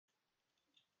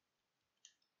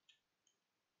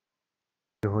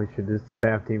We should this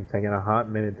staff team taking a hot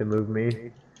minute to move me.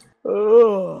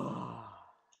 Ugh.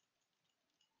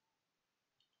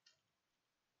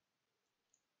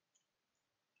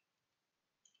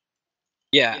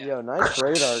 Yeah. Yo, nice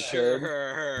radar, kid.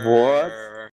 Sure.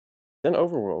 What? Then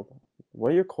overworld.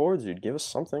 What are your chords, dude? Give us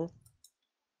something.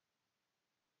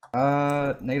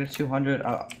 Negative 200.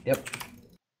 Yep.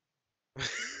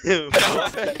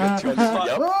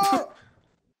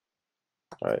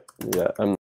 Alright, yeah,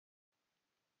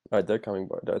 alright, they're coming,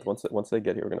 but once they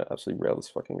get here, we're gonna absolutely rail this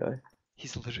fucking guy.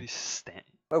 He's literally standing.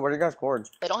 Wait, what are you guys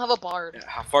chords? They don't have a bard. Yeah,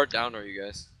 how far down are you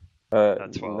guys?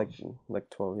 12. Like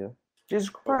 12, yeah. Jesus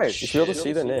Christ. You should be able to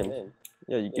see their name.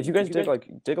 Yeah, if you guys dig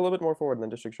a little bit more forward and then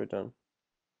just dig straight down.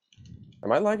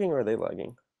 Am I lagging or are they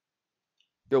lagging?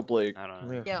 Yo, Blake. I don't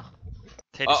know. Yeah.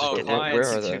 Uh-oh, Where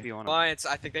are they? Clients,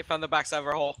 I think they found the backside of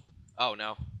our hole. Oh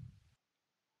no.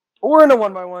 We're in a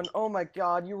 1v1. Oh my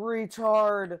god, you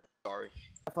retard. Sorry.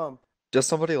 Just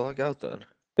somebody log out then.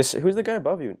 Who's the guy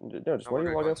above you? No, just why do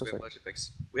you log out so we have quick? legend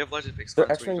picks. We have legend picks. They're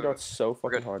Clients, what are you extraing talking out so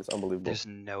fucking hard, it's unbelievable. There's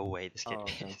no way this kid. Oh,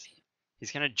 okay.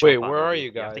 He's gonna jump. Wait, on where me, are dude.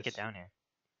 you You have to guys? get down here.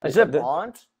 Is it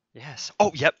Bont? Yes.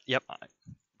 Oh, yep.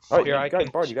 Oh, Here, you I guys,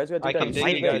 can- Bard, you guys gotta I dig can down.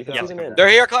 dig you guys You can down. see them in. They're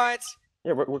here, clients!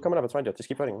 Yeah, we're coming up, it's fine, Joe. Just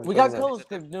keep fighting. We got kills.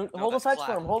 kills. No, Hold the that's fetch flat.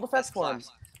 for him. Hold the That's fetch for him.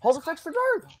 flat. Hold the fetch for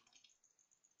Dark.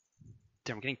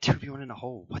 Dude, I'm getting 2v1 in a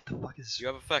hole. What the fuck is? You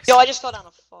have effects. Yo, I just fell down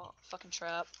a fucking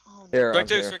trap. Oh, no. Here, Strike I'm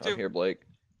two, here. strike I'm two. here, Blake.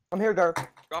 I'm here, Dark.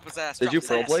 Drop his ass. Did drop you his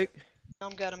pro, ass. Blake? I'm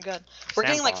good. We're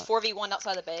getting like Sandbot. 4v1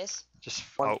 outside the base. Just.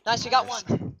 One. Oh, Nice, we got nice.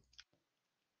 one.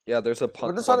 Yeah, there's a Where'd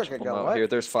bunch this other of kid them go? out What? here.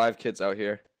 There's 5 kids out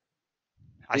here.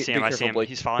 I see Be him. I careful, see him. Blake.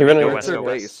 He's following He me. ran Go away. west. Where's Go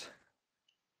their west. base?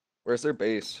 Where's their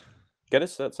base? Get a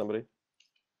set, somebody.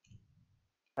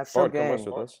 That's so Bard, come gang. west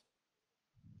with us.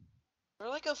 We're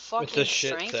like a fucking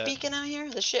shit strength set. beacon out here.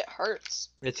 This shit hurts.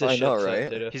 It's a I shit know, set, right?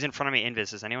 dude. He's in front of me.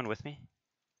 Invis. Is anyone with me?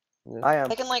 I am.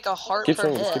 Taking like a heart Keep per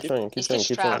swinging, hit. just keep swinging, keep These swinging, kids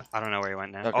keep swinging. trapped. I don't know where he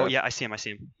went now. Okay. Oh yeah, I see him. I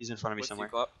see him. He's in front of me What's somewhere.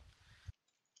 he up?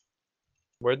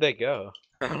 Where'd they go?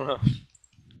 I don't know.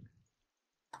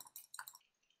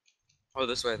 Oh,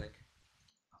 this way, I think.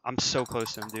 I'm so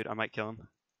close to him, dude. I might kill him.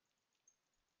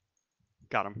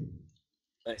 Got him.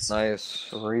 Nice. Nice.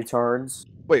 Retards.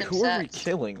 Wait, Them who are we sets.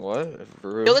 killing? What? For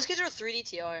Yo, real? those kids are 3D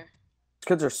TR. These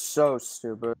kids are so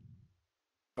stupid.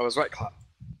 I was right, clap.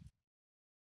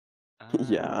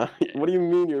 Yeah. What do you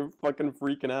mean you're fucking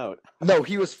freaking out? No,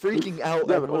 he was freaking out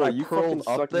Yeah, and but when hold I on, you fucking curled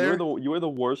up suck. there. You are the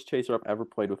worst chaser I've ever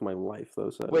played with my life, though.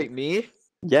 So. Wait, me?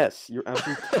 Yes, you're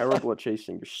absolutely terrible at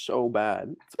chasing. You're so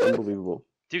bad. It's unbelievable.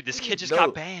 Dude, this kid just No.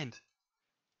 got banned.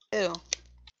 Ew.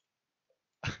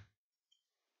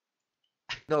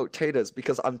 No, Tatas,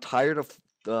 because I'm tired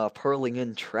of purling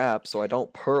in traps, so I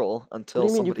don't purl until What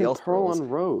do you mean you somebody can else pearl purls. on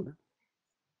road?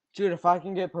 Dude, if I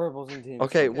can get purples in teams.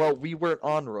 Okay, well, we weren't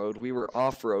on road, we were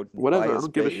off road. Whatever, by I his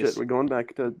don't give a base. shit. We're going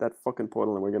back to that fucking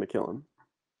portal and we're gonna kill him.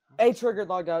 A triggered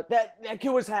logged out. That kid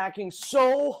was hacking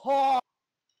so hard.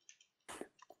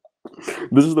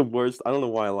 This is the worst. I don't know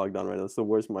why I logged on right now. It's the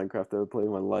worst Minecraft I've ever played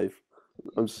in my life.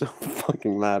 I'm so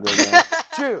fucking mad right now.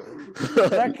 Dude,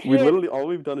 that We kid. literally, all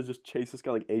we've done is just chase this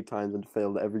guy like 8 times and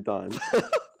failed every time.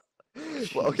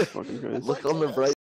 Well, okay, Fucking Christ. look on the right.